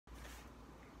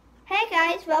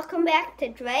guys, welcome back to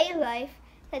Dre Life.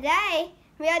 Today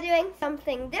we are doing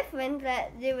something different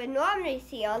that you would normally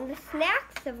see on the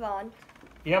Snack Savant.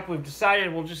 Yep, we've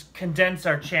decided we'll just condense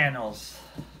our channels.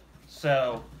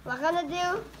 So We're gonna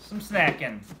do, some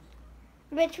snacking.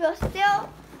 which will still,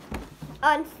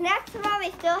 on Snack Savant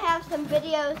we still have some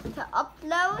videos to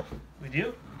upload. We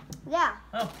do? Yeah.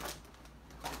 Oh.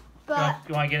 But,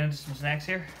 You want to get into some snacks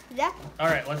here? yeah.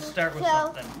 Alright, let's start with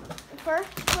So- something.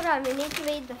 First, hold on, we need to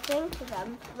read the thing to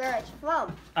them, where it's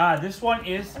from. This one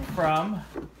is from...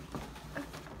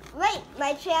 Wait,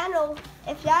 my channel,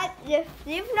 if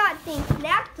you've not seen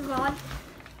Snack Savant,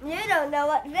 you don't know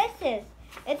what this is.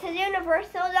 It's a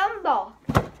universal lumbo.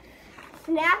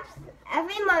 Snacks,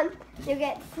 every month you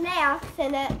get snacks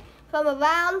in it from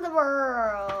around the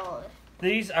world.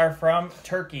 These are from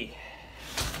Turkey.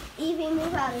 Evie,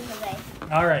 move out of the way.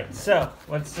 Alright, so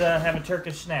let's have a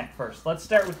Turkish snack first. Let's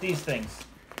start with these things.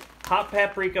 Hot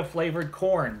paprika flavored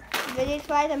corn. Did you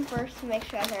try them first to make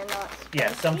sure they're not spicy?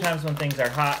 Yeah, sometimes when things are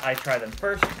hot, I try them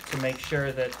first to make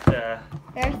sure that...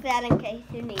 There's that in case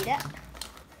you need it.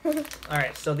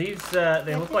 Alright, so these,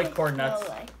 they look like corn nuts.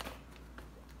 Like?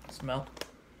 Smell.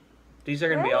 These are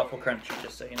going to be awful crunchy,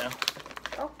 just so you know.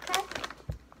 Okay.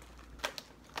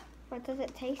 What does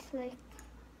it taste like?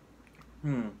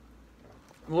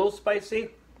 A little spicy.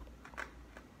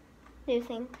 Do you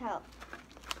think how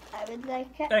I would like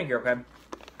it? I think you're okay.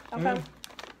 Okay.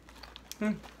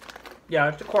 Yeah,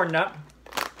 it's a corn nut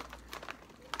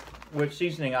with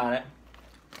seasoning on it.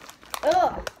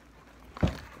 Ugh.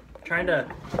 Trying to...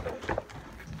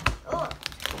 Ugh.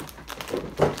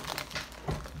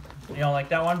 You don't like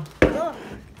that one? Ugh.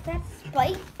 That's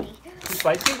spicy. Too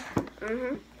spicy?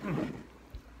 Mm-hmm.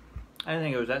 I didn't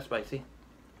think it was that spicy.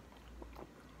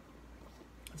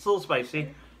 It's a little spicy.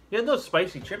 You had those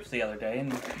spicy chips the other day,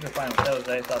 and you're fine with those.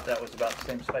 I thought that was about the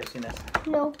same spiciness.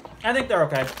 No. I think they're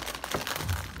okay.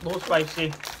 A little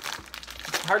spicy.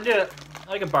 Hard to...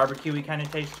 like a barbecue-y kind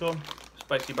of taste to them.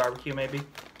 Spicy barbecue, maybe.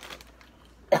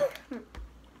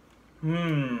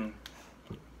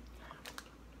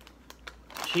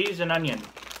 Cheese and onion.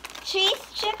 Cheese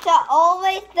chips are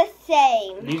always the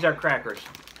same. These are crackers.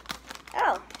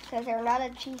 Oh, so they're not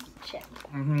a cheese chip.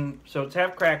 So it's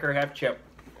half cracker, half chip.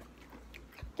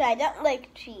 So I don't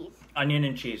like cheese. Onion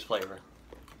and cheese flavor.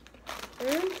 I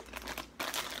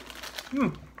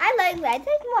like that. I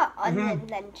think more onion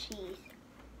than cheese.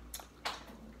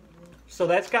 So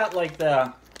that's got like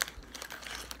the...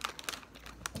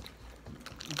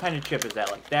 what kind of chip is that?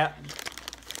 Like that?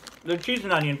 The cheese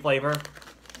and onion flavor.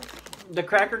 The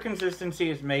cracker consistency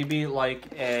is maybe like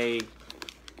a...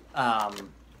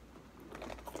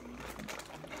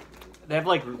 they have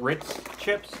like Ritz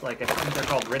chips. Like I think they're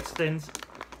called Ritz Thins.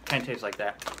 Kind of tastes like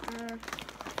that.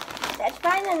 Let's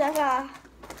find another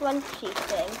crunchy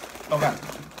thing. Okay.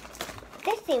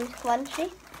 This seems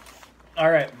crunchy.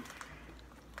 Alright.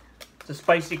 It's a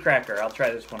spicy cracker. I'll try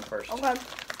this one first. Okay.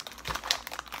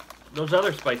 Those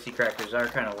other spicy crackers are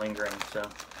kind of lingering, so...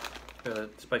 they're the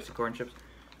spicy corn chips.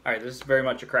 Alright, this is very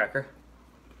much a cracker.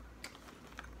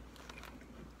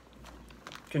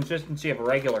 Consistency of a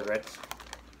regular Ritz.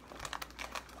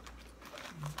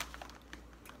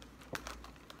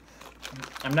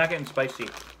 I'm not getting spicy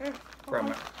from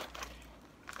it.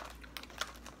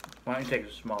 Why don't you take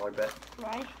a smaller bit?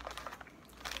 Right.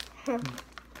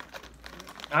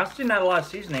 Honestly, not a lot of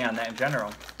seasoning on that in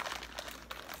general.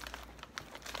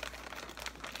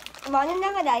 Want to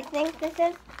know what I think this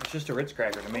is? It's just a Ritz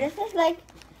cracker to me. This is like,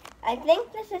 I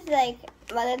think this is like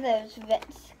one of those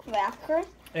Ritz crackers.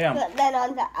 Yeah. But then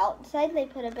on the outside they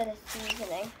put a bit of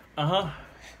seasoning. Uh-huh.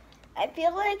 I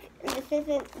feel like this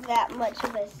isn't that much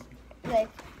of a, like,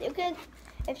 you could,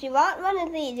 if you want one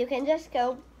of these, you can just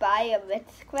go buy a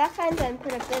Ritz cracker and then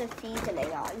put a bit of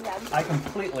seasoning on them. I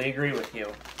completely agree with you.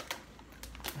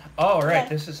 Oh, right. Yeah.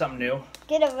 This is something new.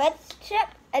 Get a Ritz chip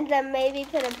and then maybe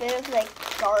put a bit of, like,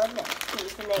 garlic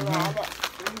seasoning on it.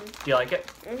 Do you like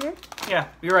it? Yeah,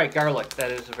 you're right. Garlic. That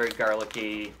is a very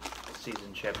garlicky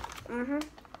seasoned chip. All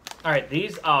right.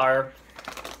 These are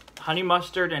honey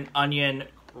mustard and onion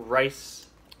rice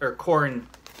or corn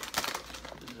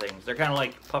things. They're kind of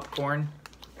like popcorn.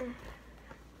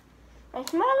 I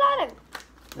smell a lot of,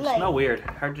 They like, smell weird.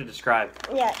 Hard to describe.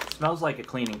 yeah. It smells like a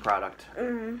cleaning product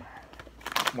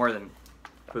more than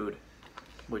food,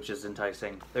 which is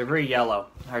enticing. They're very yellow.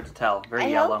 Hard to tell. Very I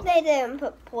yellow. hope they didn't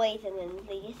put poison in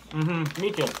these. Me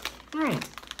too. Okay.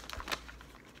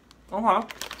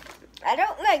 I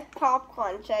don't like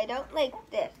popcorn, so I don't like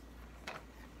this.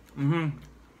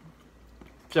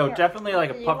 So Here. definitely like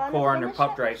a Do you wanna popcorn or finish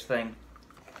puffed it? rice thing.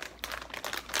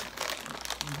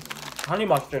 Honey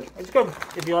mustard. It's good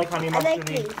if you like honey I mustard. like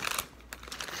these.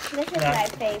 This is my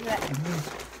favorite.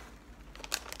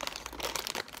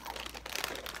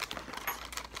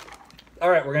 All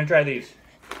right, we're gonna try these.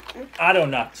 Otto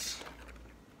Nuts.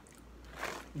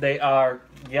 They are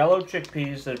yellow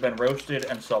chickpeas that have been roasted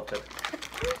and salted.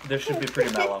 This should be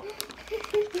pretty mellow.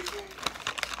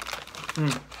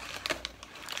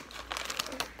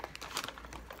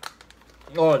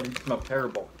 Oh, these smell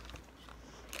terrible.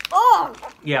 Oh!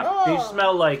 Yeah, Oh. these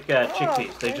smell like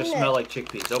chickpeas. They just isn't smell it? like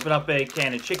chickpeas. Open up a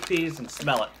can of chickpeas and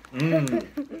smell it.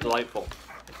 Mmm, delightful.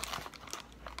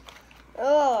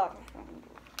 Oh.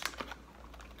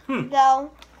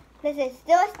 So, this is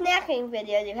still a snacking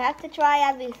video. You have to try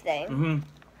everything.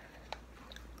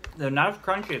 They're not as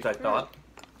crunchy as I thought.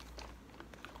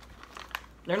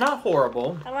 They're not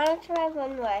horrible. I want to try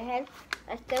one more. I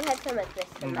still had some of this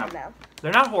in my mouth.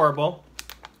 They're not horrible.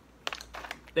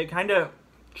 They kind of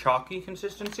chalky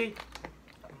consistency.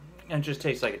 And just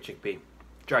tastes like a chickpea.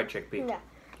 Dried chickpea. Yeah.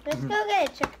 Let's go get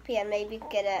a chickpea and maybe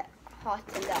get it hot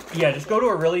enough. Yeah, just go to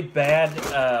a really bad,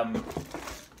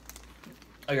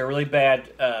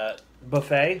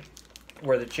 buffet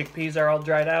where the chickpeas are all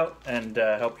dried out and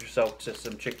help yourself to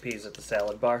some chickpeas at the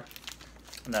salad bar.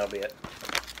 And that'll be it.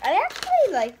 I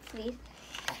actually like these.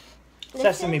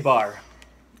 Sesame bar.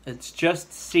 It's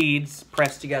just seeds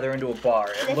pressed together into a bar.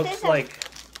 It looks like...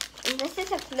 This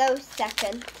is a flow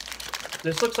second.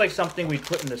 This looks like something we'd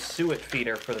put in the suet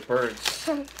feeder for the birds.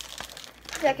 So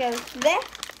goes this.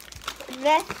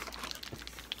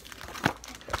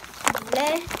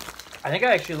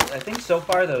 I think so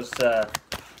far those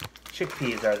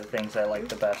chickpeas are the things I like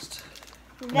the best.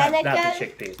 Then Not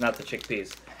the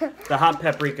chickpeas. The hot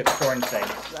paprika corn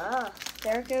things. Oh,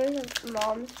 there goes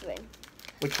Mom's ring.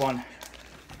 Which one?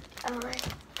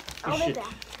 I'll be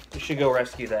back. You should go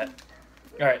rescue that.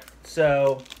 Alright,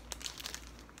 so...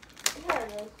 Here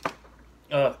it is.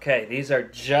 Okay, these are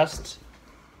just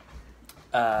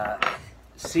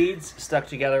seeds stuck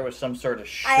together with some sort of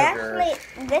sugar.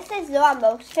 This is your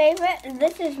most favorite, and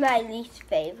this is my least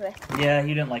favorite. Yeah,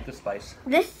 you didn't like the spice.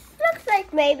 This looks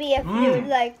like maybe if you would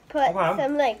like put Okay.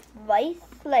 some like rice,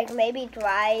 like maybe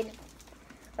dried.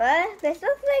 This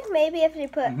looks like maybe if you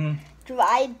put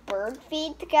dried bird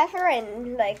feed together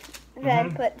and like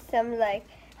then put some like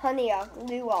honey or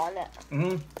glue on it.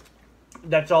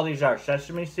 That's all these are.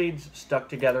 Sesame seeds stuck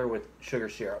together with sugar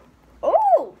syrup.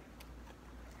 Oh!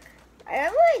 I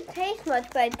don't really taste much,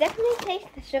 but I definitely taste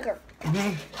the sugar.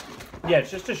 Yeah,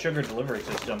 it's just a sugar delivery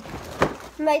system.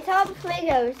 My top three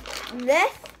goes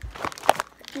this,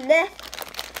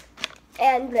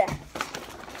 and this.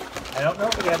 I don't know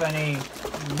if we have any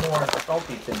more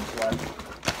salty things left.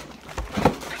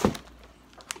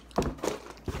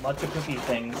 Lots of cookie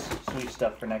things, sweet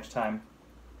stuff for next time.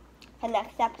 The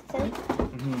next episode.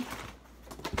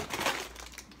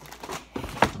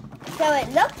 So it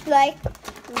looks like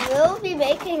we'll be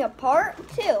making a part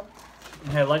 2.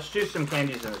 Hey, let's do some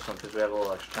candies in this one because we have a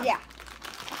little extra time. Yeah.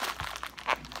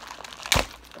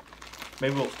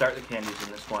 Maybe we'll start the candies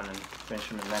in this one and finish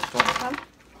them in the next one.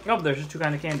 Oh, there's just 2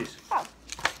 kinds of candies. Oh.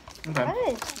 Okay. What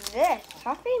is this?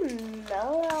 Toffee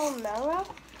mellow?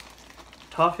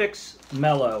 Toffix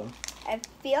Mellow. I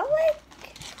feel like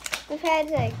we've had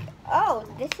like, oh,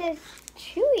 this is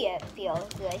chewy, it feels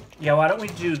like. Yeah, why don't we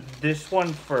do this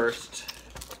one first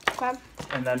Okay.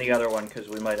 and then the other one because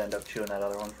we might end up chewing that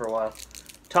other one for a while.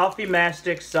 Toffee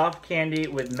Mastic soft candy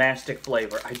with mastic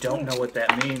flavor. I don't know what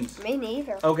that means. Me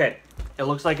neither. Okay, it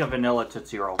looks like a vanilla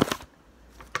Tootsie Roll.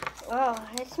 Oh,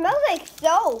 it smells like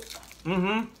soap.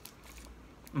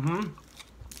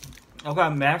 Okay,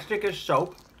 mastic is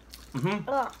soap.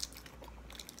 Ugh.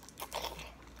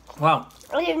 Wow.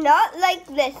 I do not like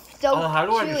this soap How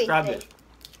do I chewy describe thing. this?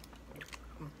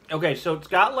 Okay, so it's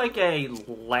got like a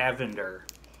lavender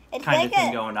It's kind like of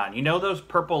thing going on. You know those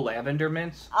purple lavender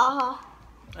mints?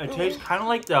 It tastes kind of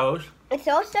like those. It's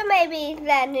also maybe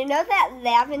then, you know that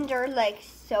lavender like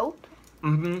soap?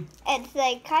 It's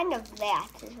like kind of that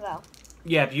as well.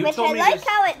 Yeah, if you Which told I me like this...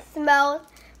 how it smells,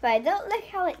 but I don't like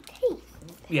how it tastes.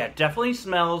 Yeah, it definitely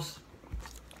smells...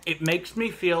 It makes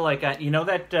me feel like, you know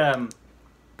that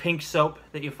pink soap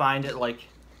that you find at like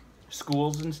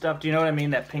schools and stuff? Do you know what I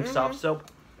mean? That pink soft soap?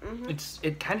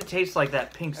 It kind of tastes like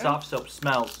that pink soft soap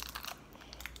smells.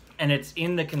 And it's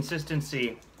in the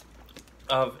consistency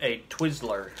of a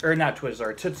Twizzler. Or not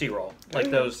Twizzler, a Tootsie Roll. Like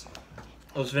those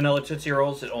vanilla Tootsie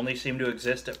Rolls that only seem to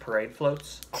exist at parade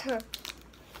floats.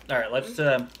 Alright, let's...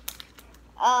 This,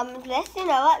 you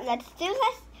know what? Let's do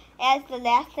this as the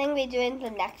last thing we do in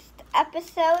the next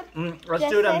episode. Let's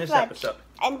do it on this episode.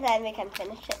 And then we can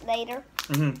finish it later.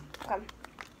 Come.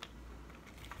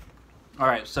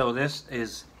 Alright, so this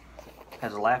has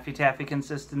a Laffy Taffy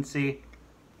consistency.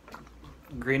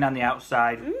 green on the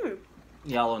outside,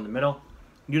 yellow in the middle.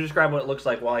 You describe what it looks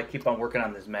like while I keep on working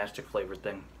on this mastic flavored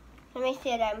thing. Let me see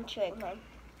it. I'm chewing one.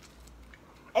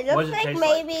 It looks like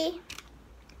maybe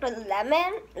a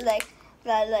lemon, like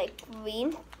the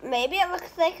green. Maybe it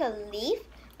looks like a leaf,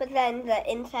 but then the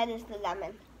inside is the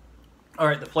lemon. All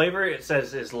right, the flavor it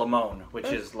says is limon, which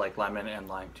is like lemon and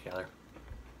lime together.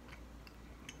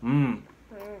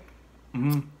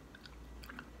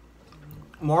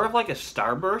 More of like a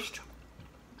Starburst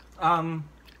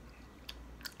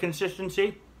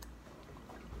consistency.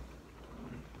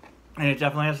 And it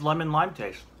definitely has lemon lime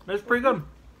taste. It's pretty good.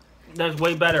 That's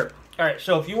way better. All right,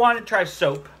 so if you want to try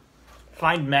soap,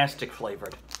 find mastic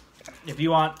flavored. If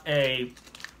you want a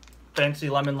fancy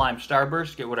lemon lime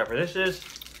Starburst, get whatever this is.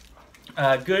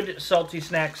 Good salty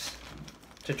snacks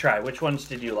to try. Which ones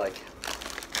did you like?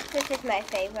 This is my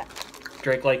favorite.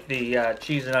 Drake liked the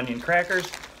cheese and onion crackers.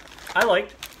 I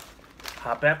liked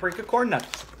hot paprika corn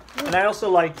nuts. And I also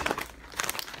liked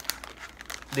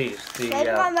these. Those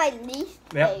are my least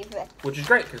favorite. Which is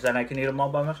great, because then I can eat them all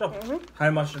by myself.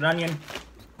 Honey mustard onion.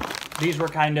 These were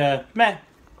kind of meh.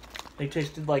 They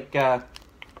tasted like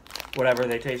whatever.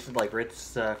 They tasted like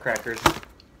Ritz crackers.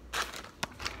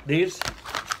 These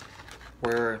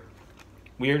were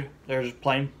weird. There's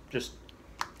plain, just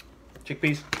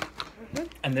chickpeas.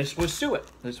 And this was suet.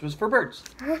 This was for birds.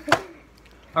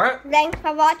 All right. Thanks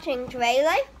for watching Dre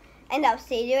Life, and I'll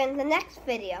see you in the next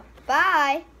video.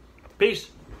 Bye. Peace.